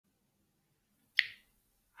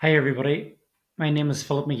Hi everybody, my name is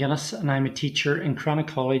Philip McGuinness and I'm a teacher in Crana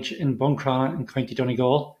College in Buncrana in County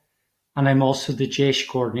Donegal, and I'm also the DEIS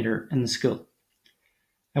coordinator in the school.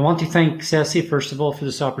 I want to thank CESI first of all for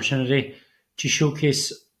this opportunity to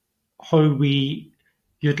showcase how we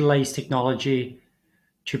utilise technology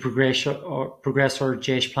to progress our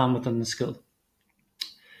DEIS plan within the school.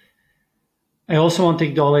 I also want to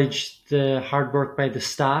acknowledge the hard work by the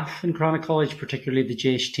staff in Crana College, particularly the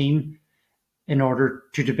DEIS team, in order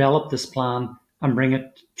to develop this plan and bring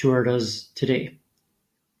it to where it is today.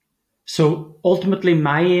 So ultimately,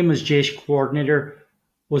 my aim as DEIS coordinator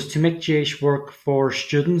was to make DEIS work for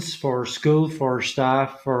students, for our school, for our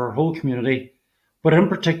staff, for our whole community, but in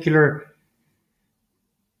particular,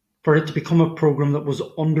 for it to become a programme that was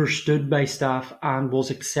understood by staff and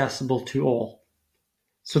was accessible to all.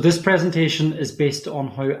 So this presentation is based on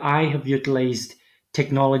how I have utilised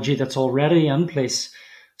technology that's already in place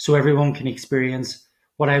so everyone can experience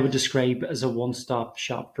what I would describe as a one-stop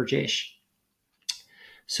shop for DEIS.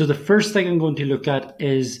 So the first thing I'm going to look at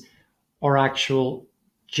is our actual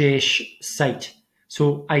DEIS site.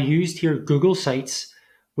 So I used here Google Sites,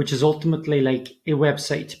 which is ultimately like a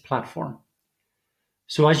website platform.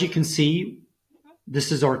 So as you can see,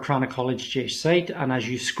 this is our Crana College DEIS site, and as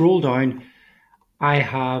you scroll down, I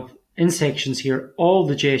have in sections here all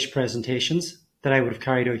the DEIS presentations that I would have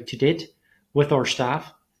carried out to date with our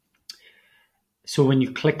staff. So when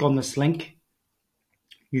you click on this link,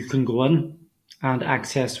 you can go in and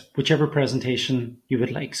access whichever presentation you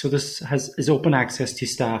would like. So this is open access to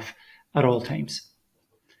staff at all times.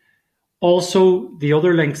 Also, the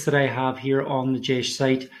other links that I have here on the DEIS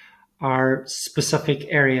site are specific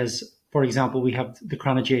areas. For example, we have the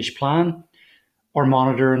Crana DEIS plan, our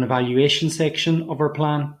monitor and evaluation section of our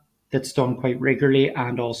plan that's done quite regularly,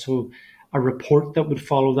 and also a report that would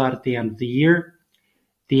follow that at the end of the year,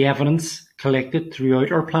 the evidence collected throughout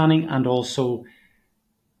our planning, and also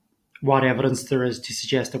what evidence there is to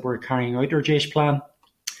suggest that we're carrying out our DEIS plan,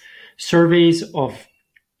 surveys of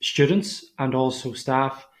students and also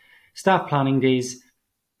staff planning days,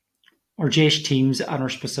 our DEIS teams and our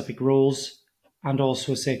specific roles, and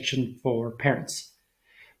also a section for parents.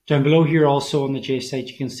 Down below here also on the DEIS site,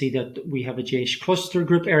 you can see that we have a DEIS cluster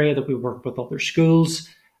group area that we work with other schools,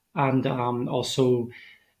 and also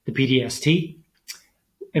the PDST,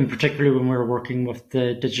 in particular when we're working with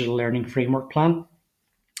the Digital Learning Framework Plan.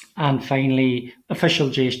 And finally, official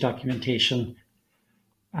DEIS documentation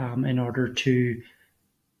in order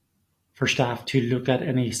for staff to look at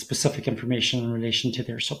any specific information in relation to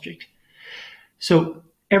their subject. So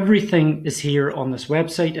everything is here on this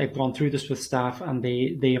website. I've gone through this with staff and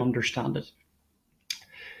they understand it.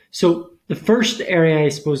 So the first area I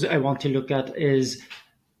suppose I want to look at is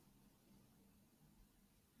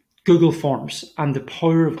Google Forms and the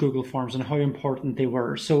power of Google Forms and how important they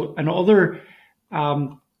were. So another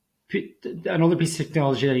piece of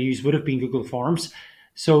technology that I use would have been Google Forms.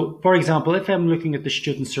 So for example, if I'm looking at the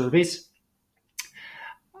student surveys,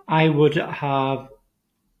 I would have,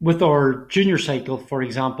 with our junior cycle, for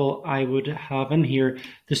example, I would have in here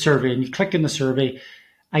the survey, and you click in the survey.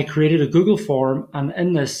 I created a Google form, and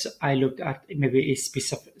in this, I looked at maybe a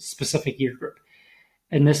specific year group.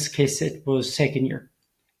 In this case, it was second year.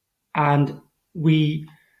 And we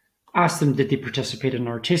asked them, did they participate in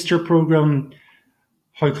our taster program?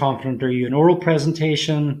 How confident are you in oral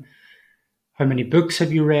presentation? How many books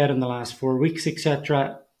have you read in the last 4 weeks,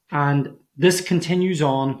 etc.? And this continues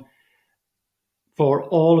on for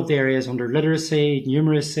all of the areas under literacy,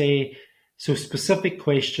 numeracy, so specific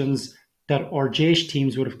questions that our DEIS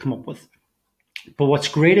teams would have come up with. But what's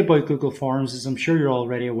great about Google Forms, as I'm sure you're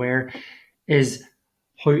already aware, is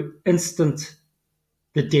how instant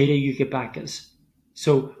the data you get back is.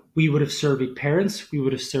 So we would have surveyed parents, we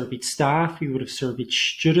would have surveyed staff, we would have surveyed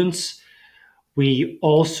students. We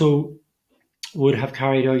also would have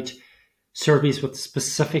carried out surveys with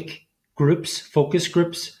specific groups, focus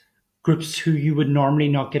groups who you would normally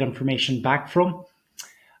not get information back from.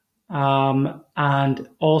 And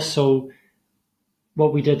also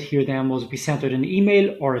what we did here then was we sent out an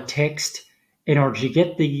email or a text in order to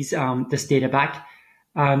get this data back.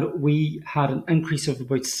 And we had an increase of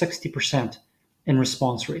about 60% in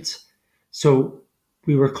response rates. So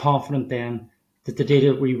we were confident then that the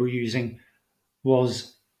data we were using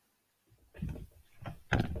was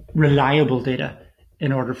reliable data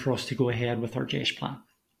in order for us to go ahead with our DEIS plan.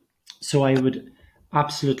 So I would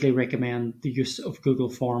absolutely recommend the use of Google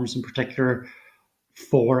Forms in particular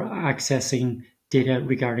for accessing data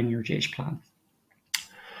regarding your DEIS plan.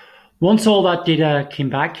 Once all that data came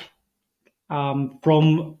back,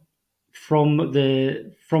 from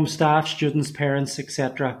staff, students, parents,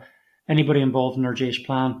 etc., anybody involved in our DEIS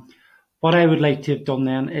plan. What I would like to have done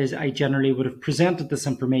then is I generally would have presented this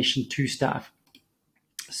information to staff.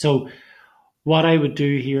 So what I would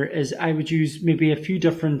do here is I would use maybe a few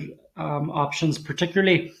different options,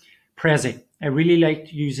 particularly Prezi. I really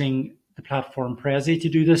liked using the platform Prezi to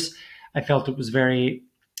do this. I felt it was very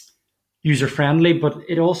user-friendly, but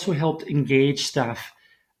it also helped engage staff.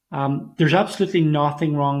 There's absolutely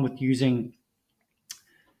nothing wrong with using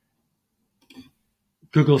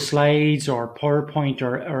Google Slides or PowerPoint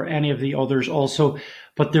or any of the others also,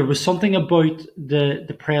 but there was something about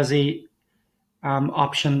the Prezi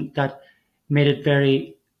option that made it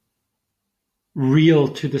very real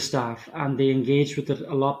to the staff, and they engaged with it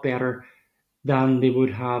a lot better than they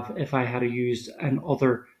would have if I had used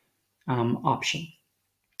another option.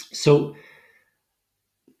 So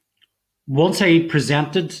once I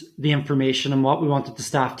presented the information and what we wanted the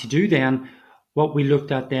staff to do, then what we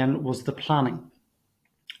looked at then was the planning.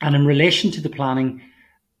 And in relation to the planning,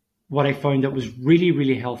 what I found that was really,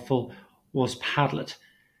 really helpful was Padlet.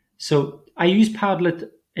 So I used Padlet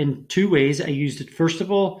in two ways. I used it, first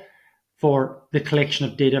of all, for the collection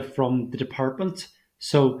of data from the department.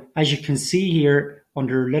 So as you can see here,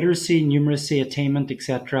 under literacy, numeracy, attainment,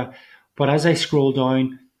 etc. But as I scroll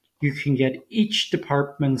down, you can get each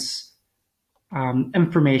department's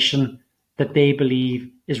information that they believe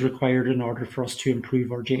is required in order for us to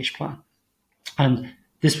improve our DEIS plan. And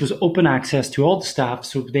this was open access to all the staff,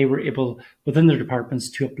 so they were able, within their departments,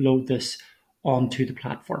 to upload this onto the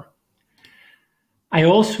platform. I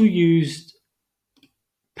also used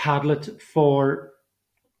Padlet for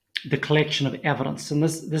the collection of evidence, and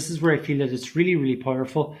this is where I feel that it's really, really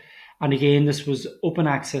powerful. And again, this was open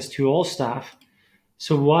access to all staff.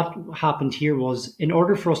 So what happened here was, in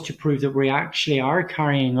order for us to prove that we actually are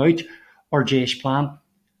carrying out our DEIS plan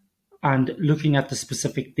and looking at the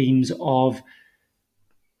specific themes of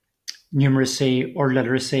numeracy or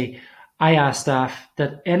literacy, I asked staff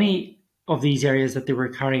that any of these areas that they were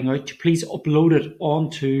carrying out to please upload it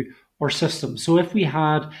onto our system. So if we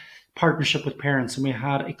had partnership with parents and we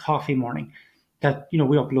had a coffee morning, that we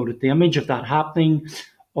uploaded the image of that happening,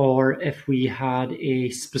 or if we had a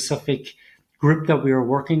specific group that we were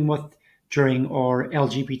working with during our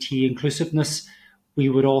LGBT inclusiveness, we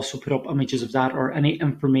would also put up images of that or any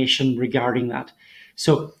information regarding that.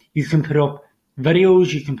 So you can put up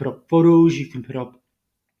videos, you can put up photos, you can put up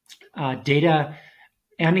data,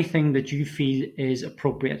 anything that you feel is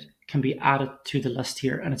appropriate can be added to the list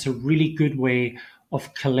here. And it's a really good way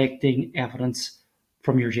of collecting evidence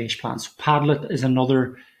from your DEIS plan. So Padlet is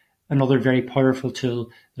another very powerful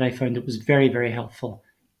tool that I found that was very, very helpful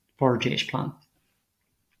for our DEIS plan.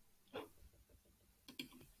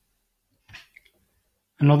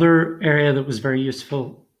 Another area that was very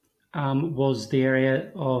useful was the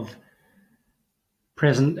area of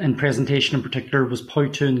presentation in particular was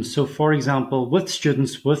Powtoon. So for example, with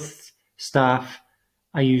students, with staff,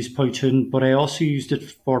 I use Powtoon, but I also used it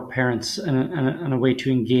for parents and a way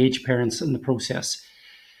to engage parents in the process.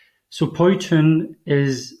 So Powtoon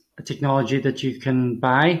is a technology that you can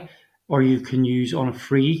buy or you can use on a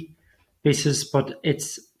free basis, but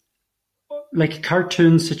it's like a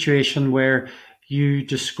cartoon situation where you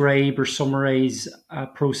describe or summarize a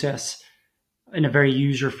process in a very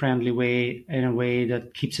user-friendly way, in a way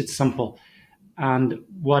that keeps it simple. And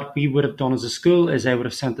what we would have done as a school is I would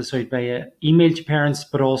have sent this out by email to parents,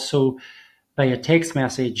 but also by a text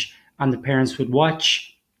message, and the parents would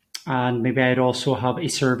watch, and maybe I'd also have a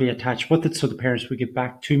survey attached with it so the parents would get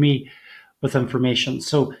back to me with information.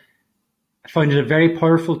 So I found it a very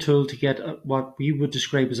powerful tool to get what we would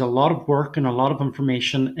describe as a lot of work and a lot of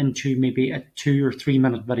information into maybe a 2 or 3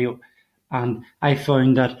 minute video. And I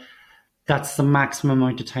found that that's the maximum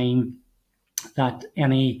amount of time that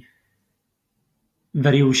any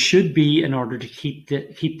video should be in order to keep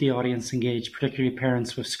the audience engaged, particularly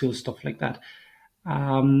parents with school stuff like that.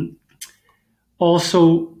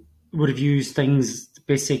 Also would have used things,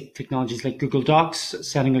 basic technologies like Google Docs,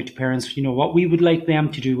 sending out to parents, what we would like them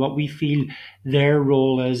to do, what we feel their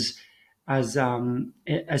role is as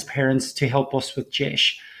parents to help us with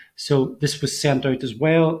DEIS. So this was sent out as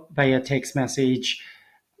well via text message,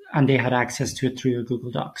 and they had access to it through your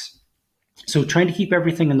Google Docs. So trying to keep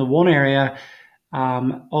everything in the one area,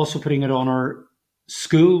 also putting it on our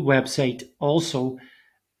school website also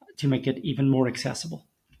to make it even more accessible.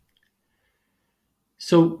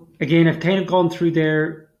 So again, I've kind of gone through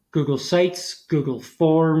there: Google Sites, Google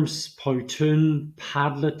Forms, Powtoon,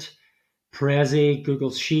 Padlet, Prezi,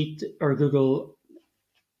 Google Sheet, or Google,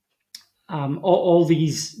 all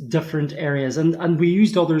these different areas. And we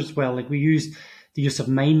used others as well. Like we used the use of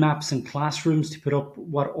mind maps in classrooms to put up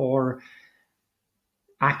what our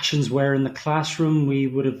actions were in the classroom. We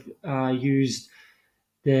would have used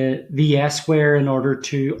the VS ware in order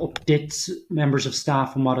to update members of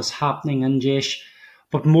staff on what is happening in DEIS.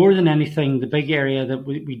 But more than anything, the big area that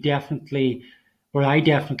I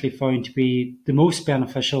definitely found to be the most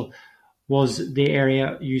beneficial was the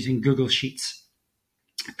area using Google Sheets.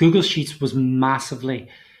 Google Sheets was massively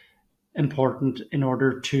important in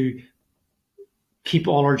order to keep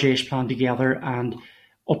all our DEIS plan together and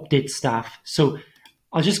update staff. So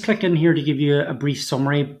I'll just click in here to give you a brief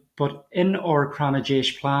summary, but in our Crana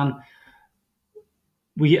DEIS plan,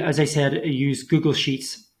 we, as I said, use Google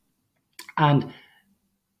Sheets. And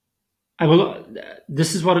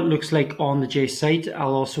this is what it looks like on the DEIS site.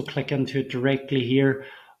 I'll also click into it directly here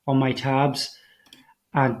on my tabs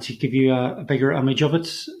and to give you a bigger image of it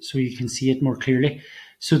so you can see it more clearly.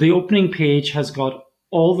 So the opening page has got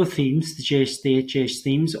all the themes, the DEIS state, DEIS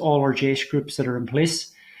themes, all our DEIS groups that are in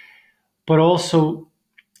place, but also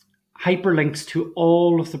hyperlinks to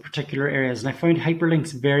all of the particular areas. And I found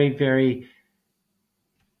hyperlinks very, very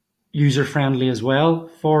user-friendly as well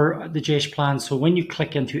for the DEIS plan. So when you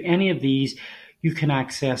click into any of these, you can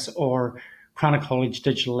access our Crana College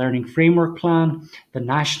Digital Learning Framework Plan, the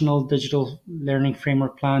National Digital Learning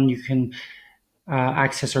Framework Plan. You can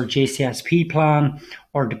access our JCSP plan,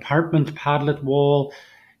 our department Padlet wall,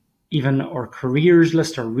 even our careers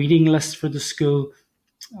list, our reading list for the school,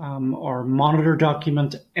 our monitor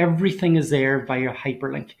document. Everything is there via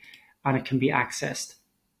hyperlink and it can be accessed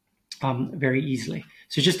very easily.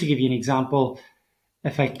 So just to give you an example,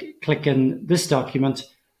 if I click in this document,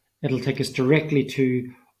 it'll take us directly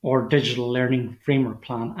to our digital learning framework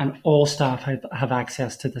plan, and all staff have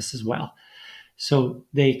access to this as well. So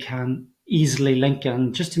they can easily link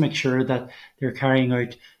in just to make sure that they're carrying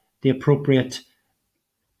out the appropriate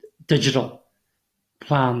digital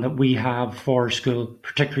plan that we have for school,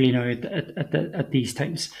 particularly now at these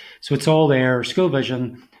times. So it's all there, school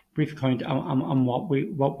vision, brief account on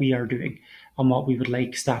what we are doing and what we would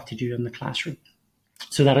like staff to do in the classroom.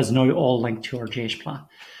 So that is now all linked to our DEIS plan.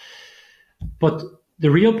 But the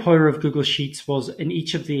real power of Google Sheets was in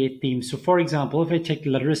each of the 8 themes. So for example, if I take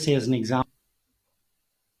literacy as an example,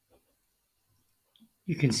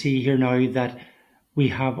 you can see here now that we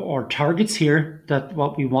have our targets here, that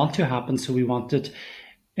what we want to happen. So we wanted,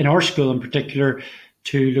 in our school in particular,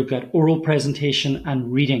 to look at oral presentation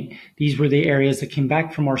and reading. These were the areas that came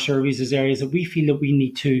back from our surveys as areas that we feel that we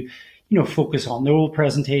need to, focus on. The oral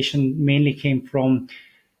presentation mainly came from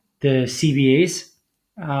the CBAs.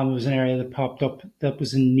 It was an area that popped up that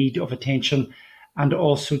was in need of attention, and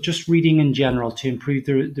also just reading in general to improve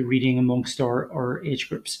the reading amongst our age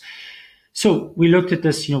groups. So we looked at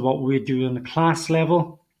this, what we would do on the class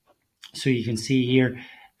level. So you can see here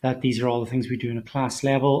that these are all the things we do in a class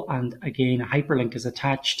level. And again, a hyperlink is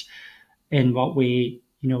attached in what we,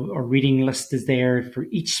 our reading list is there for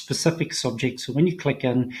each specific subject. So when you click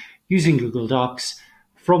in using Google Docs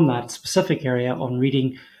from that specific area on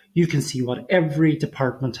reading, you can see what every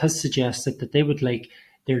department has suggested that they would like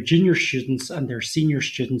their junior students and their senior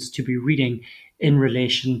students to be reading in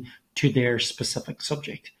relation to their specific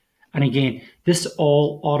subject. And again, this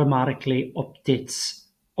all automatically updates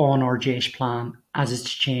on our DEIS plan as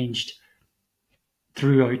it's changed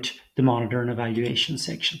throughout the monitor and evaluation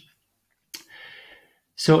section.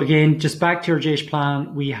 So again, just back to our DEIS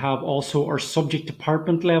plan, we have also our subject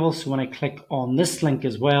department level. So when I click on this link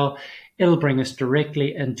as well, it'll bring us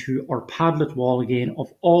directly into our Padlet wall again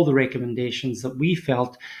of all the recommendations that we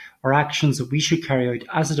felt are actions that we should carry out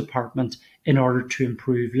as a department in order to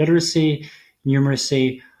improve literacy,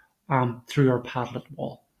 numeracy, through our Padlet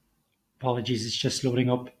wall. Apologies, it's just loading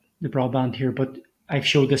up the broadband here, but I've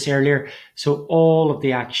showed this earlier. So all of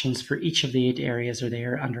the actions for each of the 8 areas are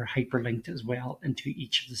there and are hyperlinked as well into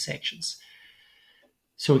each of the sections.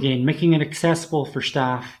 So again, making it accessible for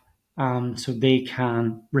staff so they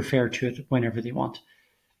can refer to it whenever they want.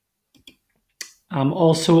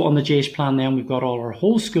 Also on the DEIS plan then, we've got all our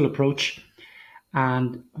whole school approach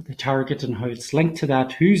and the target and how it's linked to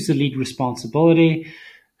that, who's the lead responsibility,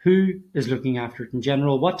 who is looking after it in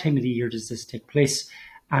general, what time of the year does this take place,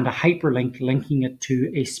 and a hyperlink linking it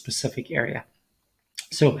to a specific area.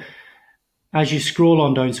 So as you scroll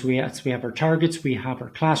on down, so we have our targets, we have our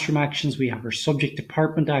classroom actions, we have our subject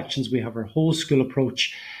department actions, we have our whole school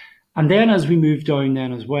approach. And then as we move down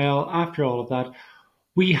then as well, after all of that,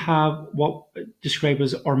 we have what described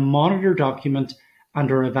as our monitor document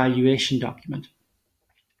and our evaluation document.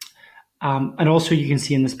 And also you can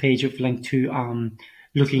see in this page we've linked to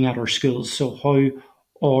looking at our schools. So how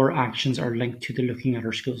our actions are linked to the looking at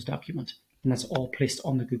our schools document. And that's all placed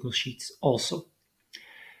on the Google Sheets also.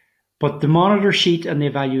 But the monitor sheet and the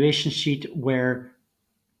evaluation sheet were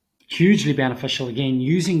hugely beneficial. Again,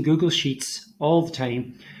 using Google Sheets all the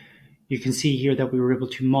time. You can see here that we were able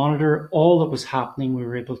to monitor all that was happening. We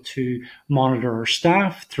were able to monitor our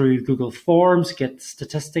staff through Google Forms, get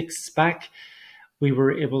statistics back. We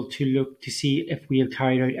were able to look to see if we had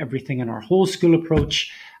carried out everything in our whole school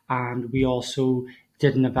approach. And we also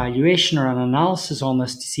did an evaluation or an analysis on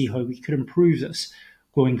this to see how we could improve this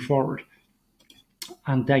going forward.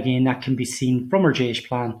 And again, that can be seen from our JH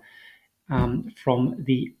plan, from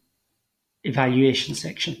the evaluation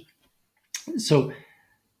section. So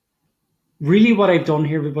really what I've done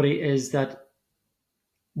here, everybody, is that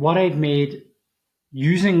what I've made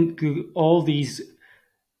using Google, all these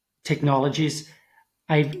technologies,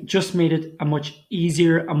 I've just made it a much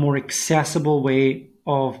easier, a more accessible way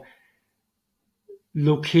of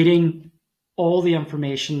locating all the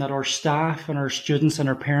information that our staff and our students and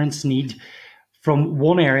our parents need from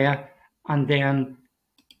one area. And then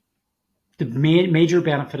the major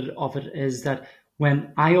benefit of it is that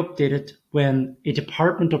when I update it, when a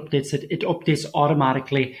department updates it, it updates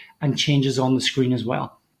automatically and changes on the screen as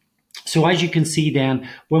well. So as you can see then,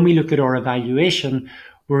 when we look at our evaluation,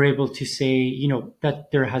 we're able to say, you know,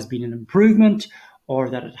 that there has been an improvement or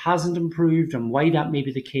that it hasn't improved and why that may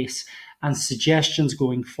be the case, and suggestions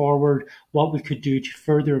going forward, what we could do to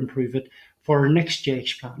further improve it for our next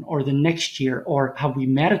JH plan or the next year, or have we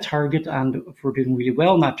met a target, and if we're doing really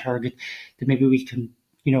well on that target, then maybe we can,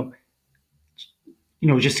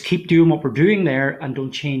 just keep doing what we're doing there and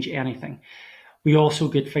don't change anything. We also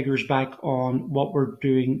get figures back on what we're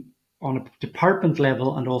doing on a department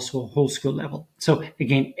level and also a whole school level. So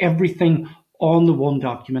again, everything on the one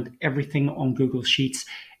document, everything on Google Sheets,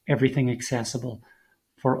 everything accessible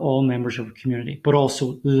for all members of the community, but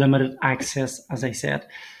also limited access, as I said.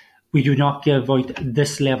 We do not give out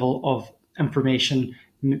this level of information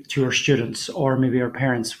to our students or maybe our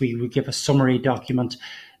parents. We would give a summary document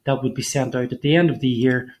that would be sent out at the end of the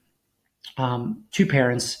year to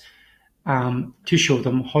parents to show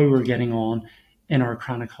them how we're getting on in our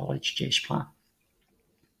Crown College JH plan.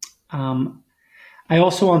 I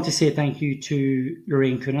also want to say thank you to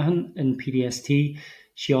Lorraine Coonahan in PDST.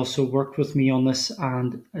 She also worked with me on this,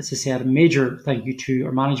 and as I said, a major thank you to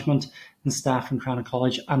our management and staff in Crown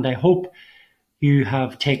College. And I hope you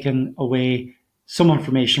have taken away some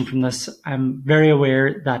information from this. I'm very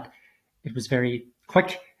aware that it was very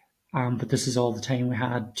quick, but this is all the time we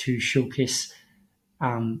had to showcase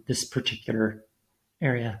this particular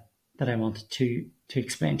area that I wanted to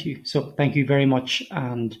explain to you. So thank you very much,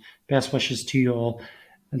 and best wishes to you all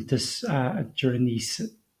during these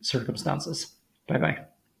circumstances. Bye-bye.